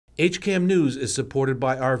HCAM News is supported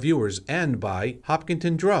by our viewers and by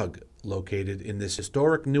Hopkinton Drug, located in this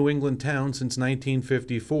historic New England town since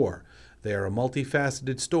 1954. They are a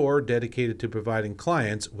multifaceted store dedicated to providing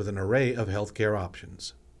clients with an array of healthcare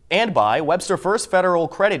options. And by Webster First Federal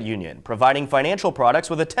Credit Union, providing financial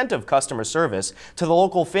products with attentive customer service to the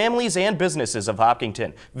local families and businesses of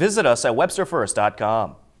Hopkinton. Visit us at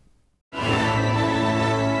websterfirst.com.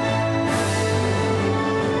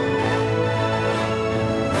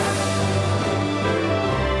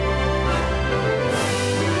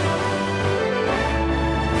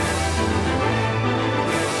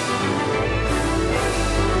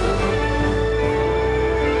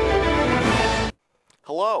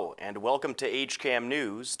 Hello and welcome to HCAM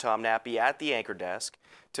News. Tom Nappy at the anchor desk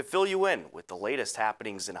to fill you in with the latest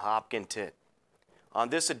happenings in Hopkinton. On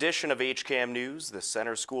this edition of HCAM News, the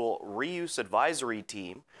Center School Reuse Advisory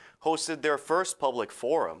Team hosted their first public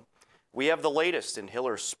forum. We have the latest in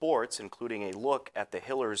Hillers sports, including a look at the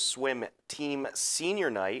Hillers swim team senior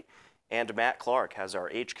night, and Matt Clark has our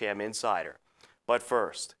HCAM insider. But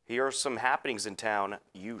first, here are some happenings in town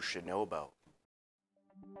you should know about.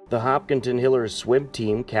 The Hopkinton Hillers swim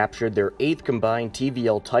team captured their 8th combined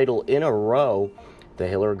TVL title in a row. The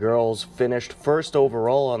Hiller girls finished first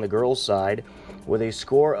overall on the girls' side with a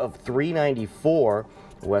score of 394.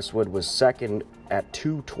 Westwood was second at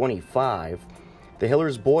 225. The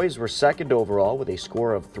Hillers boys were second overall with a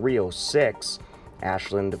score of 306.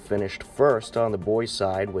 Ashland finished first on the boys'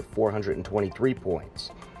 side with 423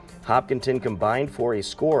 points. Hopkinton combined for a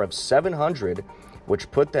score of 700,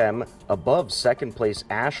 which put them above second-place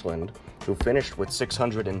Ashland, who finished with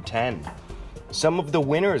 610. Some of the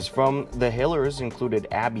winners from the Hillers included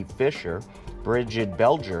Abby Fisher, Bridget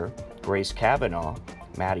Belger, Grace Kavanaugh,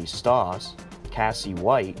 Maddie Stoss, Cassie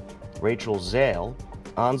White, Rachel Zale,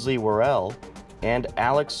 Ansley Worrell, and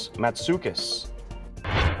Alex Matsukis.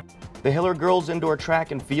 The Hiller girls indoor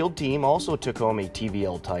track and field team also took home a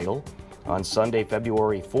TVL title. On Sunday,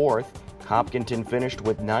 February 4th, Hopkinton finished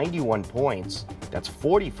with 91 points. That's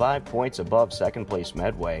 45 points above second-place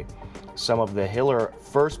Medway. Some of the Hiller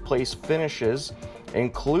first-place finishes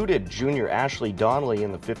included junior Ashley Donnelly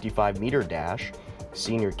in the 55-meter dash,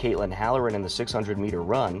 senior Caitlin Halloran in the 600-meter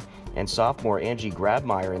run, and sophomore Angie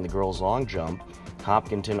Grabmeyer in the girls' long jump.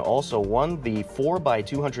 Hopkinton also won the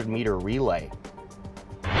 4x200-meter relay.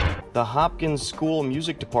 The Hopkins School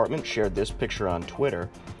Music Department shared this picture on Twitter.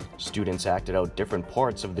 Students acted out different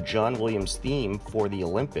parts of the John Williams theme for the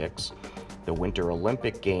Olympics. The Winter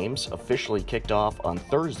Olympic Games officially kicked off on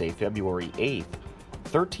Thursday, February 8th.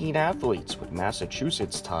 13 athletes with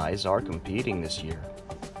Massachusetts ties are competing this year.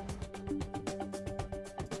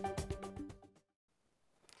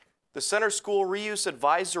 The Center School Reuse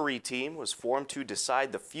Advisory Team was formed to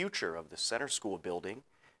decide the future of the Center School building.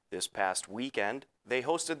 This past weekend, they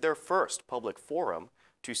hosted their first public forum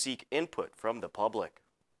to seek input from the public.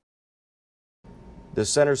 The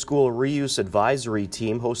Center School Reuse Advisory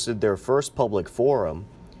Team hosted their first public forum.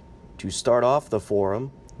 To start off the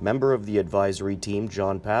forum, member of the advisory team,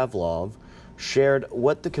 John Pavlov, shared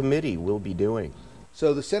what the committee will be doing.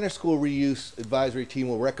 So the Center School Reuse Advisory Team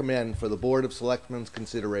will recommend for the Board of Selectmen's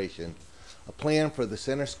consideration a plan for the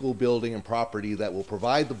Center School building and property that will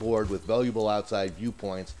provide the board with valuable outside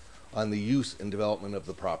viewpoints on the use and development of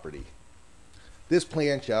the property. This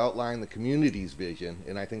plan shall outline the community's vision,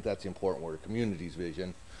 and I think that's the important word, community's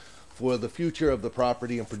vision, for the future of the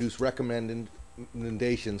property and produce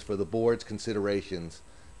recommendations for the board's considerations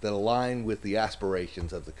that align with the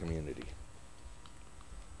aspirations of the community.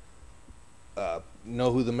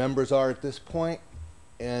 Know who the members are at this point,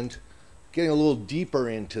 and getting a little deeper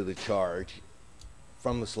into the charge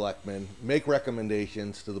from the selectmen, make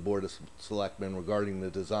recommendations to the Board of Selectmen regarding the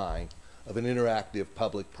design of an interactive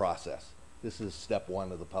public process. This is step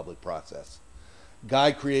one of the public process.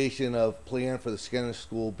 Guide creation of plan for the Center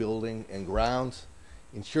School building and grounds.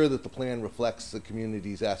 Ensure that the plan reflects the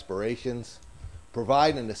community's aspirations.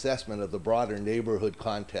 Provide an assessment of the broader neighborhood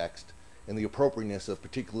context and the appropriateness of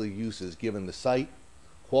particular uses given the site,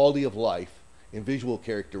 quality of life, and visual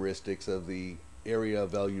characteristics of the area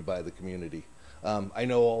valued by the community. I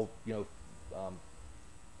know,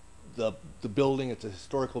 the building, it's a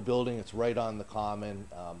historical building, it's right on the common,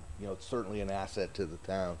 it's certainly an asset to the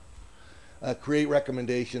town. Create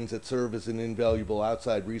recommendations that serve as an invaluable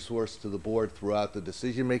outside resource to the board throughout the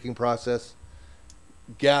decision-making process.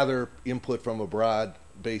 Gather input from a broad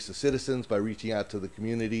base of citizens by reaching out to the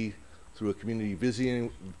community through a community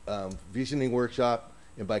visioning workshop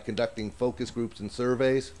and by conducting focus groups and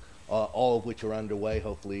surveys, all of which are underway.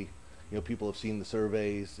 Hopefully, people have seen the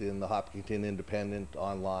surveys in the Hopkinton Independent,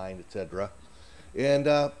 online, etc.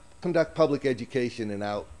 And conduct public education and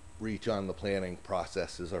reach on the planning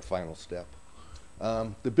process is our final step.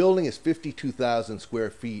 The building is 52,000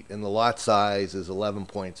 square feet and the lot size is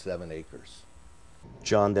 11.7 acres.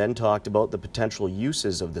 John then talked about the potential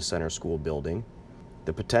uses of the center school building.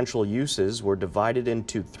 The potential uses were divided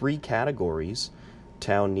into 3 categories: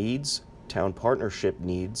 town needs, town partnership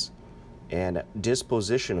needs, and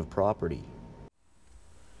disposition of property.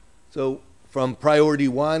 So from priority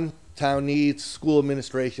 1, town needs, school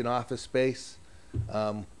administration office space.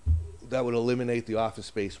 That would eliminate the office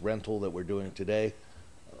space rental that we're doing today,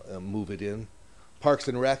 move it in. Parks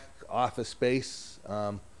and Rec office space,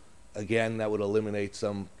 again, that would eliminate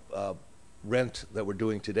some rent that we're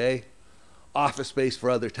doing today. Office space for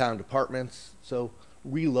other town departments, so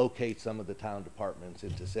relocate some of the town departments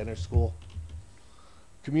into center school.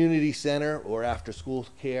 Community center or after school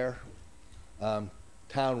care,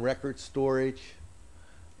 town record storage,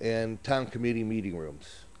 and town committee meeting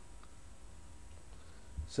rooms.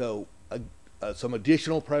 So some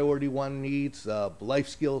additional priority 1 needs, life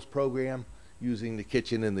skills program using the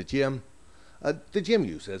kitchen and the gym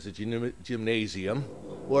use as a gymnasium,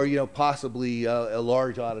 or possibly a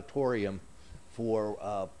large auditorium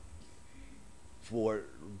for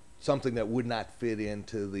something that would not fit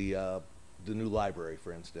into the new library,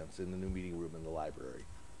 for instance, in the new meeting room in the library.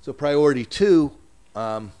 So priority 2,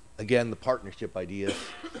 again, the partnership ideas.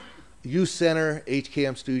 Youth center,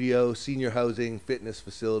 HCAM studio, senior housing, fitness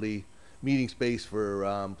facility, meeting space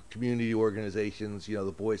for community organizations,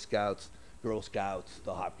 the Boy Scouts, Girl Scouts,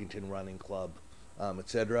 the Hopkinton Running Club,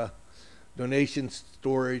 etc. Donation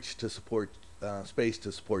storage to support space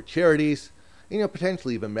to support charities, and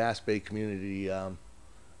potentially even Mass Bay community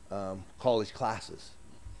college classes.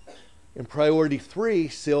 In priority 3,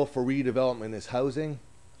 SIL for redevelopment is housing.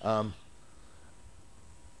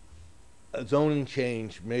 A zoning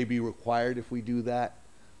change may be required if we do that.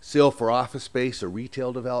 SIL for office space or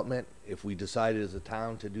retail development, if we decided as a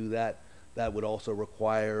town to do that, that would also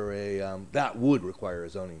require a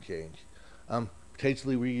zoning change.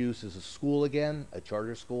 Potentially reuse as a school again, a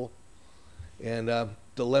charter school, and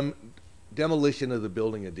demolition of the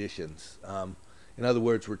building additions. In other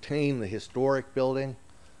words, retain the historic building,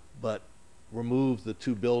 but remove the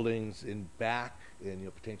 2 buildings in back, and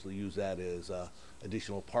potentially use that as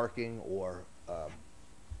additional parking or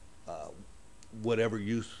whatever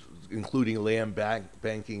use, including land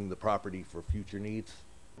banking the property for future needs.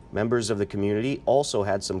 Members of the community also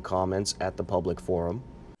had some comments at the public forum.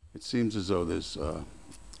 It seems as though there's a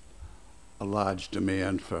large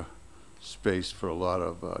demand for space for a lot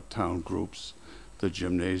of town groups. The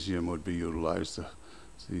gymnasium would be utilized,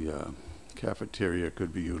 the cafeteria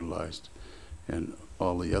could be utilized, and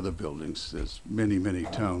all the other buildings. There's many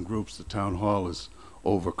town groups. The town hall is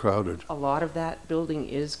overcrowded. A lot of that building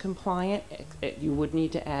is compliant. You would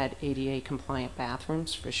need to add ADA compliant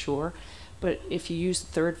bathrooms for sure. But if you use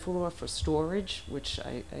the 3rd floor for storage, which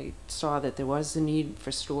I saw that there was the need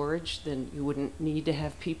for storage, then you wouldn't need to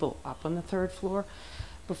have people up on the 3rd floor.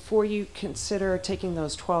 Before you consider taking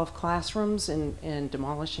those 12 classrooms and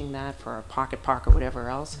demolishing that for a pocket park or whatever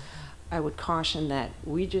else, I would caution that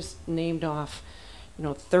we just named off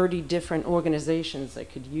 30 different organizations that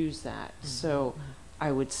could use that. So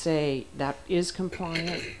I would say that is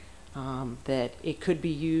compliant, that it could be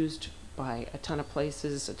used by a ton of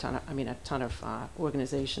places, a ton of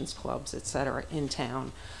organizations, clubs, etc. in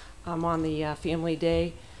town. I'm on the Family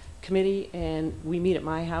Day committee, and we meet at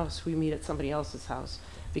my house, we meet at somebody else's house,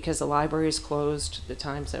 because the library is closed the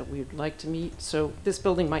times that we'd like to meet. So this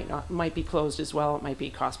building might be closed as well. It might be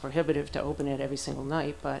cost prohibitive to open it every single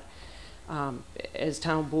night, but as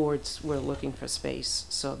town boards, we're looking for space,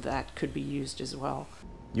 so that could be used as well.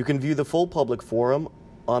 You can view the full public forum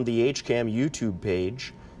on the HCAM YouTube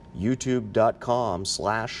page,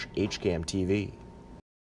 youtube.com/HCAMTV.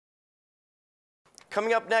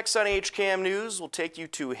 Coming up next on HCAM News, we'll take you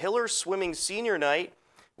to Hiller Swimming Senior Night.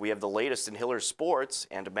 We have the latest in Hiller sports,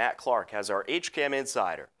 and Matt Clark has our HCAM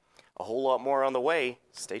Insider. A whole lot more on the way.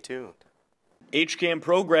 Stay tuned. HCAM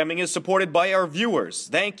programming is supported by our viewers,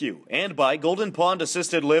 thank you, and by Golden Pond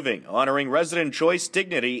Assisted Living, honoring resident choice,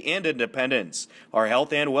 dignity, and independence. Our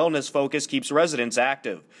health and wellness focus keeps residents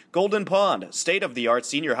active. Golden Pond, state-of-the-art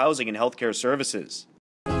senior housing and healthcare services.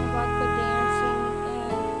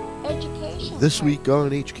 This week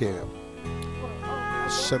on HCAM, the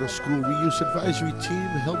Center School Reuse Advisory Team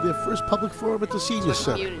held their first public forum at the Senior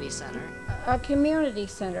Center. Community center. A community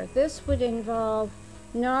center. This would involve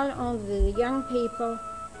not only the young people,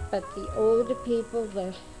 but the older people,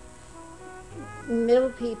 the middle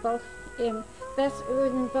people, and that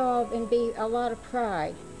would involve and be a lot of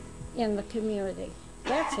pride in the community.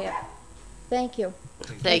 That's it. Thank you.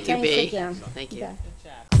 Thank you, B. Again. Thank you. Yeah.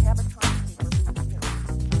 Have a timekeeper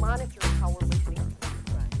who monitors how we're listening.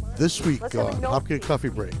 This week on Hopkins Coffee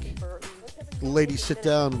Break, the ladies sit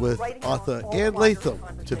down with author Ann Latham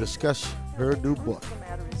to discuss her new book. The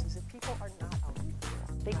matter is that people are not out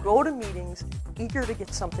there. They go to meetings eager to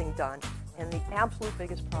get something done, and the absolute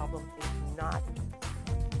biggest problem is not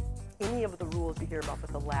any of the rules you hear about,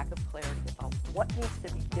 but the lack of clarity about what needs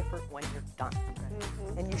to be different when you're done.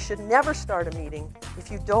 And you should never start a meeting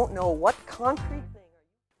if you don't know what concrete thing.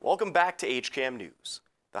 Welcome back to HCAM News.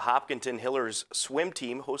 The Hopkinton Hillers swim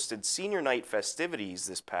team hosted senior night festivities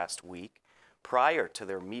this past week prior to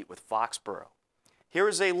their meet with Foxborough. Here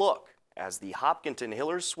is a look as the Hopkinton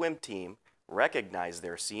Hillers swim team recognized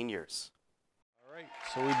their seniors. All right,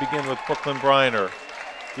 so we begin with Brooklyn Briner,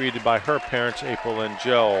 greeted by her parents, April and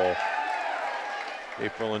Joel.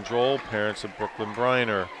 April and Joel, parents of Brooklyn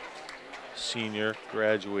Briner, senior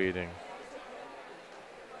graduating.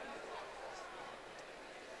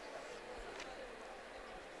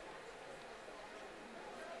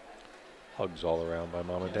 Hugs all around by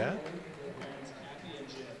mom and dad.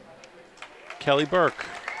 Kelly Burke,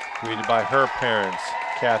 greeted by her parents,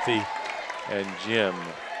 Kathy and Jim.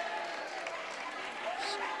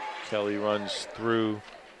 Kelly runs through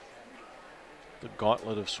the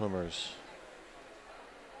gauntlet of swimmers.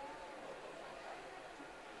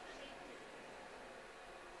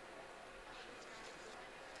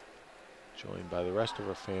 Joined by the rest of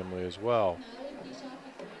her family as well.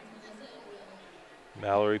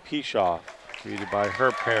 Mallory Pishoff, greeted by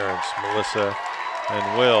her parents, Melissa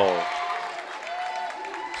and Will.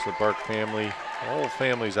 It's the Burke family, the whole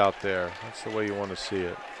family's out there. That's the way you want to see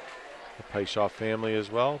it. The Pishoff family as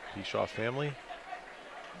well, Pishoff family.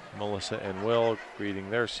 Melissa and Will greeting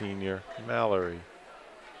their senior, Mallory.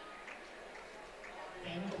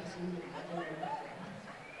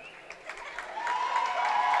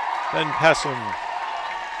 Ben Pessum,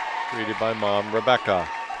 greeted by mom, Rebecca.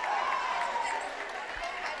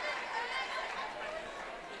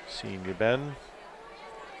 Senior Ben.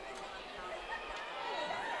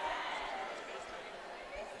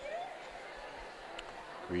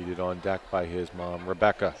 Greeted on deck by his mom,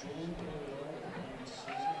 Rebecca.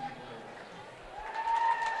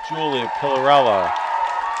 Julia Pillarella,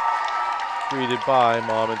 greeted by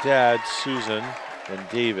mom and dad, Susan and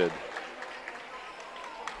David.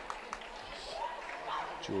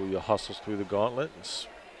 Julia hustles through the gauntlet and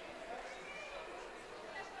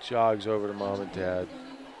jogs over to mom and dad.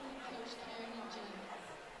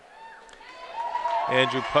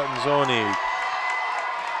 Andrew Puttanzoni,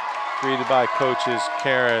 greeted by coaches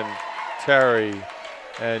Karen, Terry,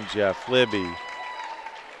 and Jeff Libby.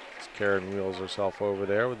 As Karen wheels herself over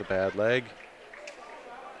there with a bad leg.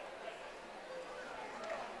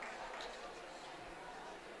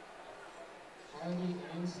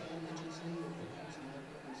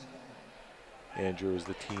 Andrew is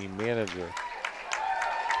the team manager.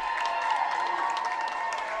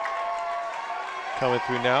 Coming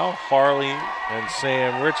through now, Harley and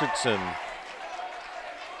Sam Richardson.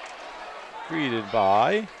 Greeted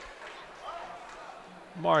by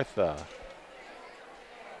Martha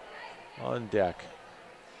on deck.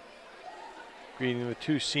 Greeting the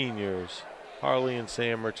two seniors, Harley and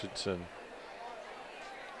Sam Richardson.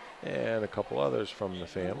 And a couple others from the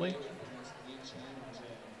family.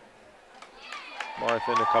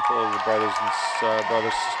 Martha and a couple of the brothers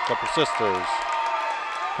and couple sisters.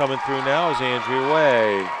 Coming through now is Andrea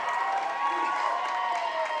Way,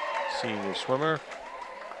 senior swimmer,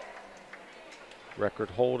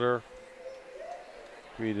 record holder,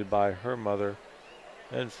 greeted by her mother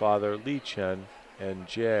and father, Lee Chen and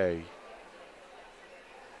Jay.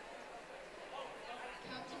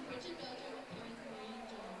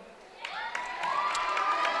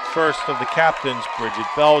 First of the captains, Bridget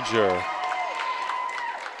Belger,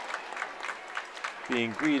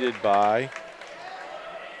 being greeted by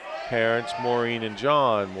parents, Maureen and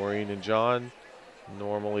John. Maureen and John,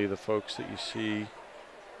 normally the folks that you see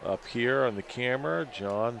up here on the camera.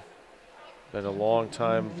 John, been a long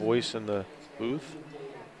time voice in the booth.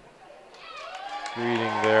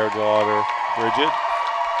 Greeting their daughter, Bridget.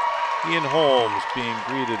 Ian Holmes being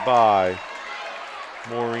greeted by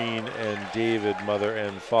Maureen and David, mother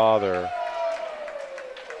and father.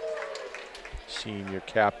 Senior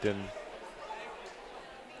captain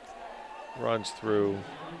runs through,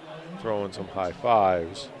 throwing some high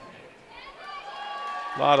fives.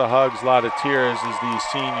 A lot of hugs, a lot of tears as these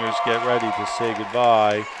seniors get ready to say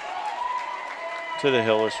goodbye to the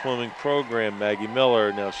Hiller swimming program. Maggie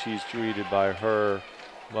Miller, now she's greeted by her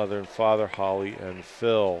mother and father, Holly and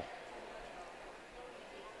Phil.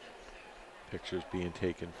 Pictures being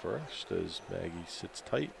taken first as Maggie sits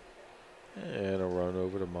tight And a run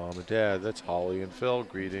over to Mom and Dad. That's Holly and Phil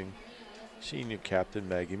greeting senior captain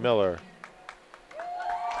Maggie Miller.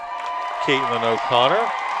 Caitlin O'Connor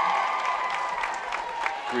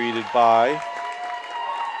greeted by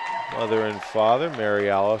mother and father, Mary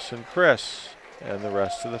Alice and Chris, and the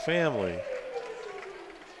rest of the family.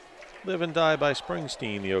 Live and die by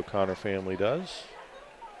Springsteen, the O'Connor family does.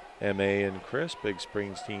 M.A. and Chris, big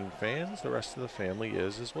Springsteen fans. The rest of the family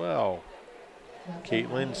is as well.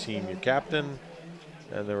 Caitlin, senior captain,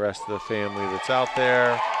 and the rest of the family that's out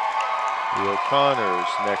there. The O'Connors.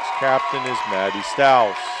 Next captain is Maddie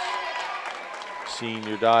Stouse,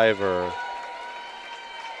 senior diver.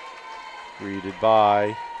 Greeted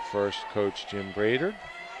by first coach Jim Brader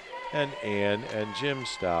and Ann and Jim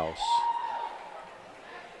Stouse.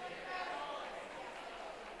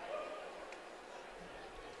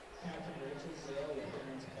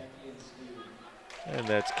 And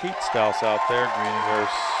that's Kate Stouse out there greeting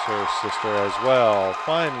her sister as well.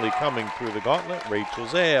 Finally coming through the gauntlet, Rachel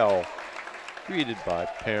Zale, greeted by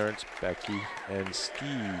parents Becky and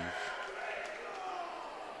Steve.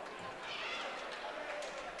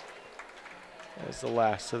 As the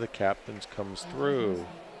last of the captains comes through.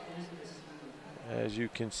 As you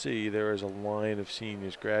can see, there is a line of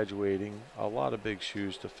seniors graduating. A lot of big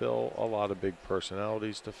shoes to fill, a lot of big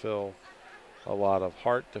personalities to fill, a lot of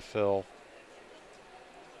heart to fill.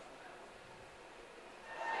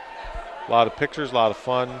 A lot of pictures, a lot of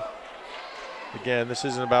fun. Again, this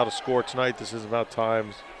isn't about a score tonight. This isn't about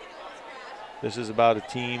times. This is about a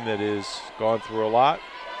team that has gone through a lot.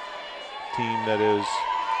 A team that is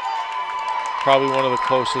probably one of the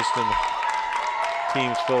closest and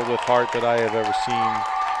teams filled with heart that I have ever seen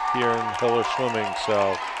here in Hiller Swimming.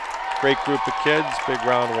 So, great group of kids. Big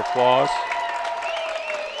round of applause.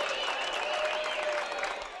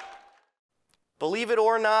 Believe it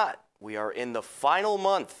or not, we are in the final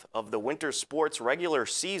month of the winter sports regular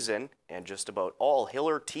season, and just about all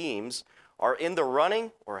Hiller teams are in the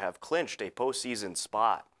running or have clinched a postseason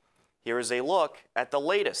spot. Here is a look at the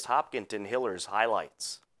latest Hopkinton Hillers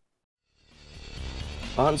highlights.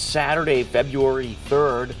 On Saturday, February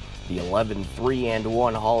 3rd, the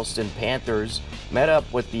 11-3-1 Holliston Panthers met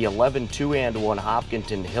up with the 11-2-1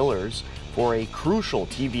 Hopkinton Hillers for a crucial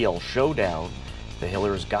TVL showdown. The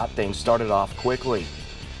Hillers got things started off quickly.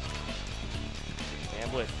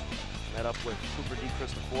 Hamlet met up with Cooper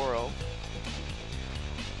DiCristoforo.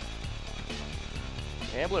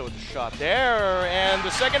 Hamlet with the shot there, and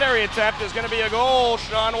the secondary attempt is going to be a goal.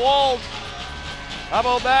 Sean Walsh. How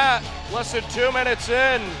about that? Less than 2 minutes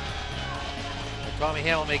in. Tommy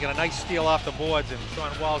Hamlet making a nice steal off the boards, and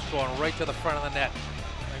Sean Walsh going right to the front of the net,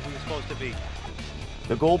 like he was supposed to be.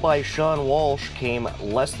 The goal by Sean Walsh came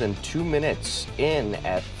less than 2 minutes in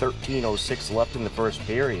at 13:06 left in the first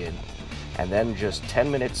period. And then just 10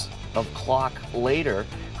 minutes of clock later,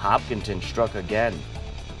 Hopkinton struck again.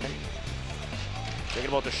 Thinking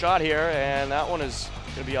about the shot here, and that one is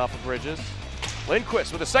going to be off of Bridges.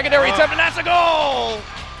 Lindquist with a secondary attempt, and that's a goal!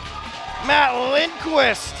 Matt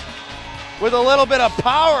Lindquist with a little bit of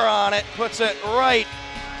power on it, puts it right.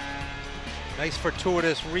 Nice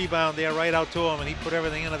fortuitous rebound there right out to him, and he put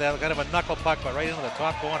everything into that kind of a knuckle puck, but right into the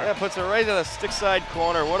top corner. Yeah, puts it right to the stick side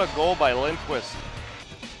corner. What a goal by Lindquist.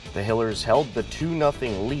 The Hillers held the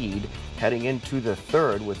 2-0 lead heading into the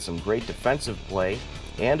third with some great defensive play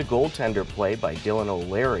and a goaltender play by Dylan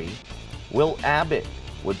O'Leary. Will Abbott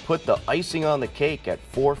would put the icing on the cake at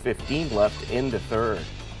 4:15 left in the third.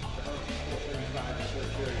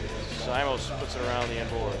 Simos puts it around the end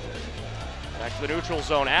board. Back to the neutral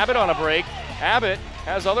zone. Abbott on a break. Abbott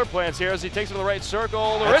has other plans here as he takes it to the right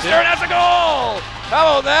circle. The wrister, and that's a goal!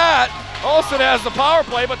 How about that? Olsen has the power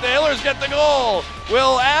play, but the Hillers get the goal.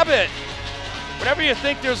 Will Abbott. Whenever you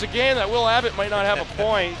think there's a game that Will Abbott might not have a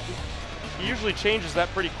point, he usually changes that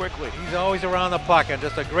pretty quickly. He's always around the puck, and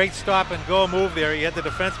just a great stop and go move there. He had the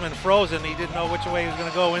defenseman frozen. He didn't know which way he was going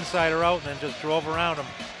to go, inside or out, and then just drove around him.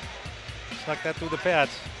 Snuck that through the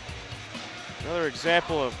pads. Another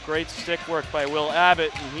example of great stick work by Will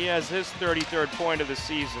Abbott, and he has his 33rd point of the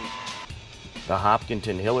season. The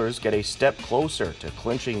Hopkinton Hillers get a step closer to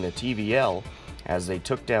clinching the TVL as they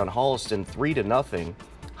took down Holliston 3-0.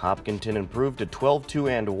 Hopkinton improved to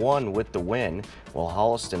 12-2-1 with the win, while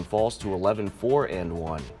Holliston falls to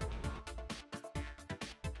 11-4-1.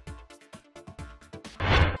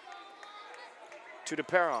 To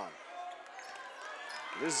DePeron.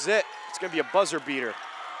 This is it. It's going to be a buzzer beater.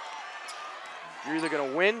 You're either going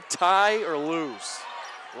to win, tie, or lose.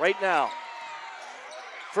 Right now.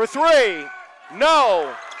 For three.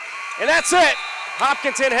 No. And that's it.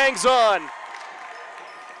 Hopkinton hangs on.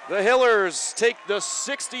 The Hillers take the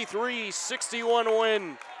 63-61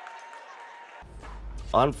 win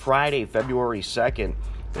On Friday, February 2nd,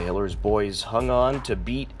 the Hillers boys hung on to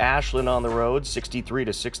beat Ashland on the road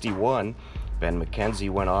 63-61. Ben McKenzie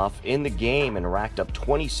went off in the game and racked up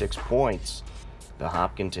 26 points. The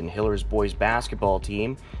Hopkinton Hillers boys basketball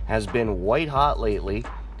team has been white hot lately.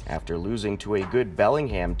 After losing to a good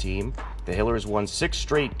Bellingham team, the Hillers won 6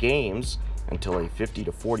 straight games until a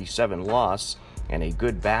 50-47 loss and a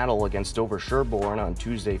good battle against Dover Sherborne on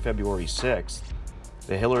Tuesday, February 6th.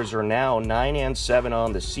 The Hillers are now 9-7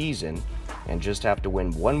 on the season and just have to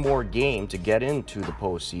win one more game to get into the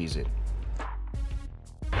postseason.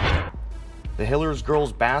 The Hillers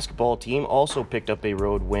girls basketball team also picked up a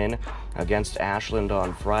road win against Ashland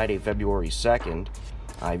on Friday, February 2nd.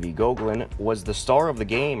 Ivy Goglin was the star of the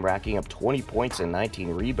game, racking up 20 points and 19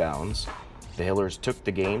 rebounds. The Hillers took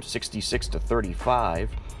the game 66-35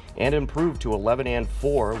 and improved to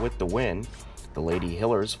 11-4 with the win. The Lady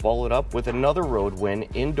Hillers followed up with another road win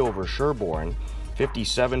in Dover Sherborne,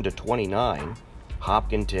 57-29.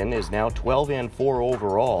 Hopkinton is now 12-4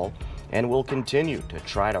 overall and will continue to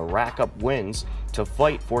try to rack up wins to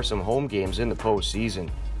fight for some home games in the postseason.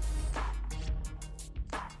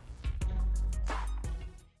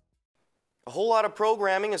 A whole lot of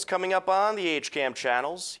programming is coming up on the HCAM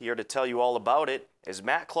channels. Here to tell you all about it is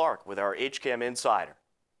Matt Clark with our HCAM Insider.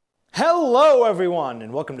 Hello everyone,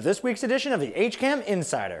 and welcome to this week's edition of the HCAM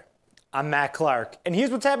Insider. I'm Matt Clark, and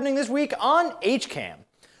here's what's happening this week on HCAM.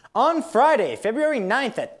 On Friday, February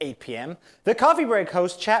 9th at 8 p.m., the Coffee Break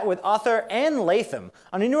hosts chat with author Ann Latham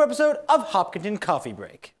on a new episode of Hopkinton Coffee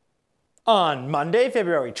Break. On Monday,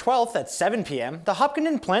 February 12th at 7 p.m., the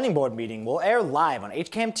Hopkinton Planning Board meeting will air live on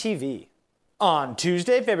HCAM TV. On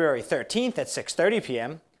Tuesday, February 13th at 6:30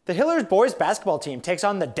 p.m., the Hillers boys basketball team takes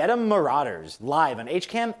on the Dedham Marauders live on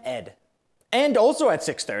HCAM Ed. And also at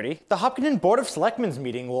 6:30, the Hopkinton Board of Selectmen's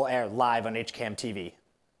meeting will air live on HCAM TV.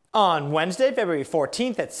 On Wednesday, February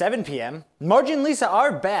 14th at 7 p.m., Margie and Lisa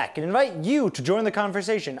are back and invite you to join the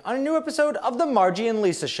conversation on a new episode of The Margie and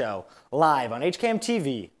Lisa Show, live on HCAM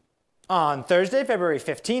TV. On Thursday, February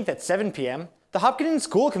 15th at 7 p.m., the Hopkinton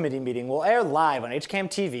School Committee meeting will air live on HCAM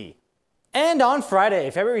TV. And on Friday,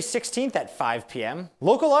 February 16th at 5 p.m.,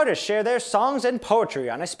 local artists share their songs and poetry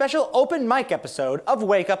on a special open mic episode of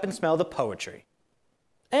Wake Up and Smell the Poetry.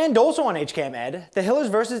 And also on HCAM Ed, the Hillers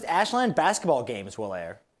vs. Ashland basketball games will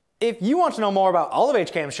air. If you want to know more about all of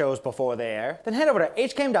HCAM shows before they air, then head over to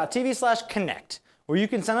hcam.tv/connect, where you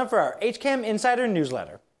can sign up for our HCAM Insider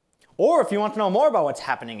newsletter. Or if you want to know more about what's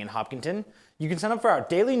happening in Hopkinton, you can sign up for our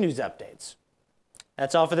daily news updates.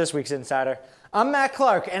 That's all for this week's Insider. I'm Matt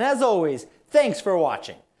Clark, and as always, thanks for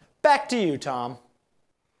watching. Back to you, Tom.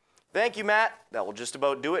 Thank you, Matt. That will just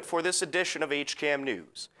about do it for this edition of HCAM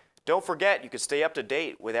News. Don't forget, you can stay up to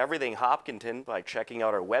date with everything Hopkinton by checking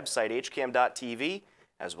out our website, hcam.tv,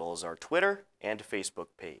 as well as our Twitter and Facebook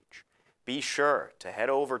page. Be sure to head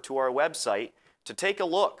over to our website to take a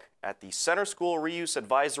look at the Center School Reuse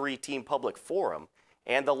Advisory Team Public Forum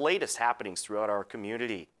and the latest happenings throughout our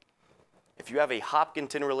community. If you have a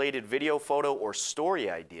Hopkinton-related video, photo, or story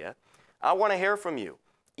idea, I want to hear from you.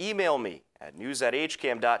 Email me at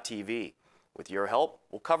news@hcam.tv. With your help,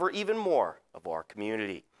 we'll cover even more of our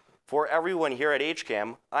community. For everyone here at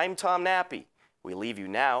HCAM, I'm Tom Nappy. We leave you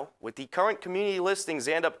now with the current community listings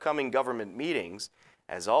and upcoming government meetings.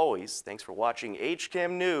 As always, thanks for watching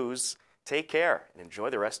HCAM News. Take care and enjoy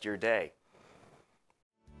the rest of your day.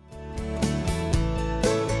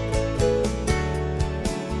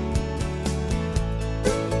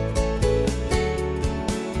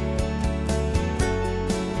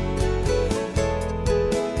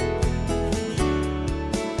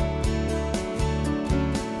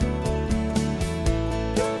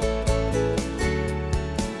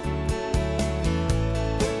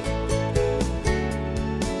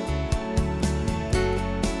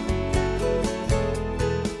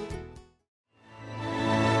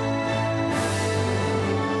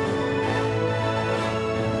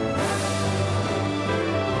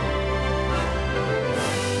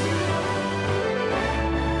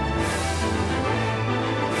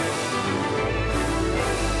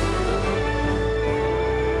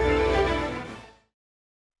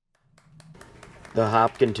 The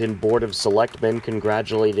Hopkinton Board of Selectmen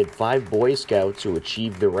congratulated 5 Boy Scouts who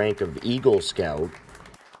achieved the rank of Eagle Scout.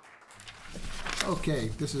 Okay,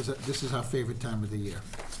 this is our favorite time of the year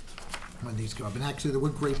when these go up. And actually, the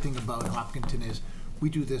one great thing about Hopkinton is we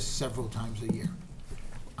do this several times a year.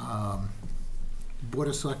 Board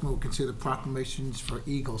of Selectmen will consider proclamations for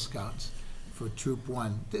Eagle Scouts for Troop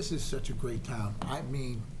 1. This is such a great town. I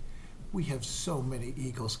mean, we have so many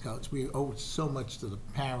Eagle Scouts. We owe so much to the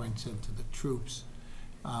parents and to the troops.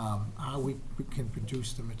 How we can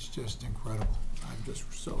produce them, it's just incredible. I'm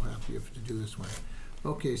just so happy to do this one.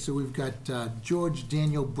 Okay, so we've got George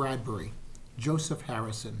Daniel Bradbury, Joseph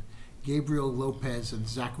Harrison, Gabriel Lopez, and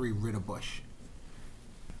Zachary Ritterbush.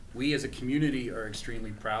 We as a community are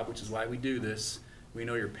extremely proud, which is why we do this. We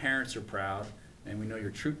know your parents are proud, and we know your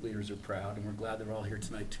troop leaders are proud, and we're glad they're all here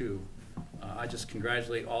tonight too. I just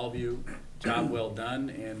congratulate all of you. Job well done,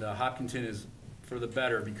 and Hopkinton is for the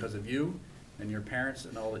better because of you and your parents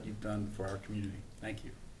and all that you've done for our community. Thank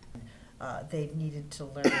you. They've needed to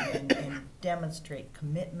learn and demonstrate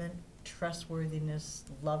commitment, trustworthiness,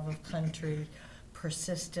 love of country,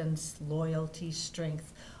 persistence, loyalty,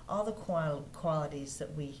 strength, all the qualities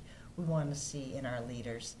that we want to see in our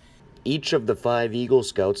leaders. Each of the 5 Eagle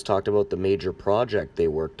Scouts talked about the major project they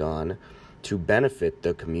worked on to benefit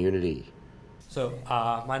the community. So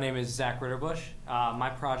my name is Zach Ritterbush. My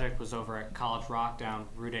project was over at College Rock down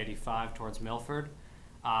Route 85 towards Milford.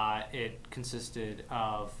 It consisted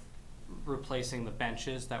of replacing the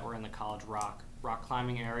benches that were in the College Rock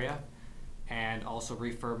climbing area and also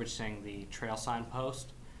refurbishing the trail sign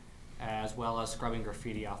post, as well as scrubbing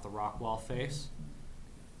graffiti off the rock wall face,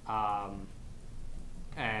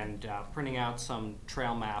 and printing out some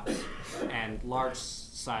trail maps and large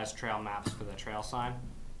size trail maps for the trail sign.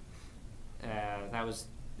 That was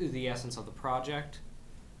the essence of the project.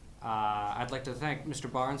 I'd like to thank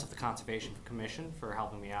Mr. Barnes of the Conservation Commission for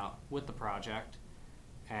helping me out with the project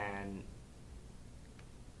and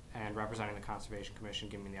representing the Conservation Commission,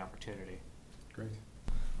 giving me the opportunity. Great.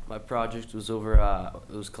 My project was over,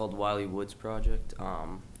 it was called Wiley Woods Project.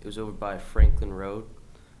 It was over by Franklin Road,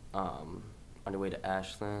 on the way to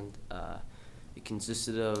Ashland. It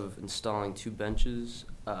consisted of installing 2 benches,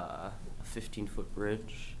 a 15-foot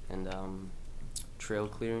bridge, and trail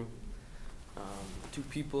clearing. 2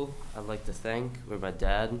 people I'd like to thank were my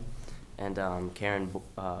dad and Karen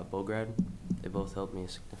Bograd. They both helped me a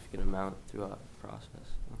significant amount throughout the process.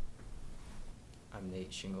 I'm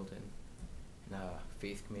Nate Shingleton, in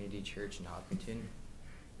Faith Community Church in Hopkinton.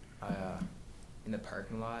 In the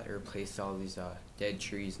parking lot, I replaced all these dead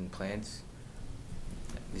trees and plants,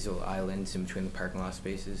 these little islands in between the parking lot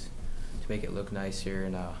spaces, to make it look nicer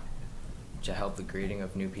and to help the grading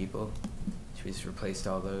of new people. So we just replaced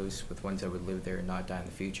all those with ones that would live there and not die in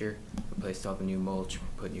the future. Replaced all the new mulch,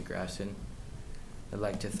 put new grass in. I'd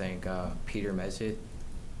like to thank Peter Mezzett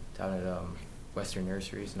down at Western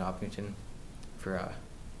Nurseries in Hopkinton for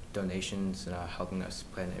donations and helping us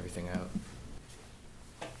plan everything out.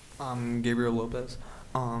 I'm Gabriel Lopez.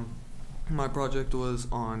 My project was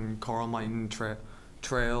on Carl Mighton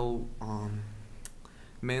Trail.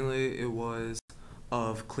 Mainly it was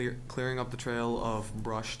of clearing up the trail of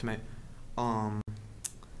brush to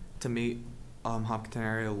meet Hopkinton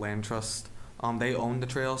Area Land Trust. They own the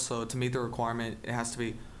trail, so to meet the requirement, it has to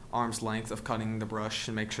be arm's length of cutting the brush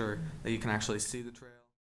and make sure that you can actually see the trail.